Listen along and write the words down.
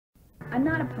I'm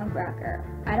not a punk rocker.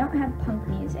 I don't have punk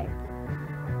music.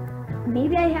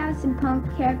 Maybe I have some punk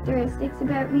characteristics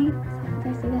about me. Did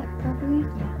I say that properly?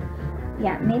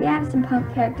 Yeah, maybe I have some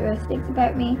punk characteristics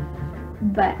about me,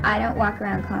 but I don't walk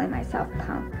around calling myself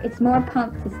punk. It's more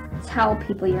punk to tell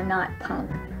people you're not punk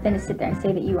than to sit there and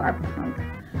say that you are punk.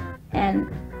 And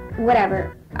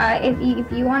whatever.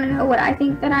 If you want to know what I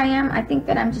think that I am, I think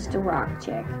that I'm just a rock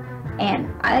chick.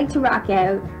 And I like to rock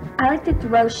out. I like to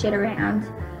throw shit around.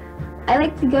 I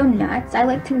like to go nuts. I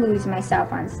like to lose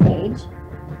myself on stage.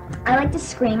 I like to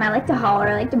scream. I like to holler.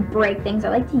 I like to break things. I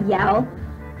like to yell.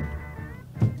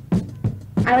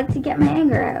 I like to get my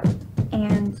anger out.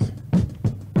 And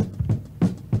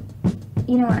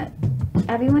you know what?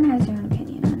 Everyone has their own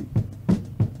opinion on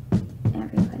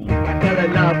everybody. I fell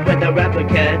in love with a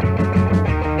replicant.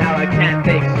 Now I can't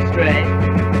think straight.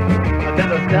 I've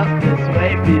never felt this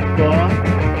way before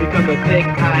because of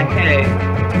things I hate.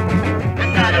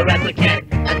 I'm not a replicant.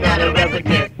 I'm not a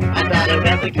replicant. I'm not a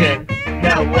replicant.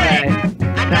 No way.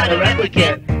 I'm not a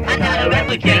replicant. I'm not a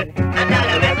replicant. I'm not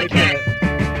a replicant.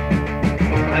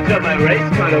 I drove my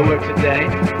race car to work today.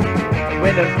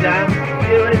 Windows down,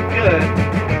 feeling good.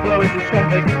 Blowing the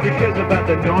traffic because about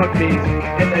the northeast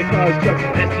and their cars, trucks,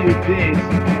 and SUVs.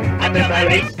 I drove my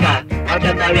race car. I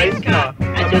drove my race car.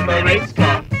 I drove my race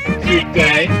car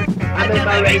today. I drove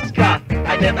my race car.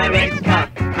 I drove my race car.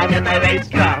 I drove my race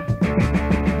car.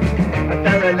 I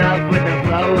fell in love with a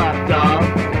blow-up doll.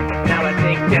 Now I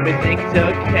think everything's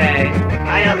okay.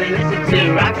 I only listen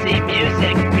to Roxy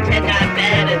music, pretend I'm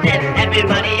better than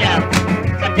everybody else.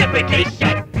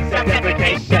 Self-deprecation,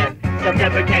 self-deprecation,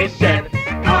 self-deprecation,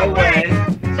 always.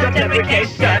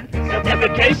 Self-deprecation,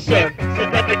 self-deprecation,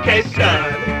 self-deprecation.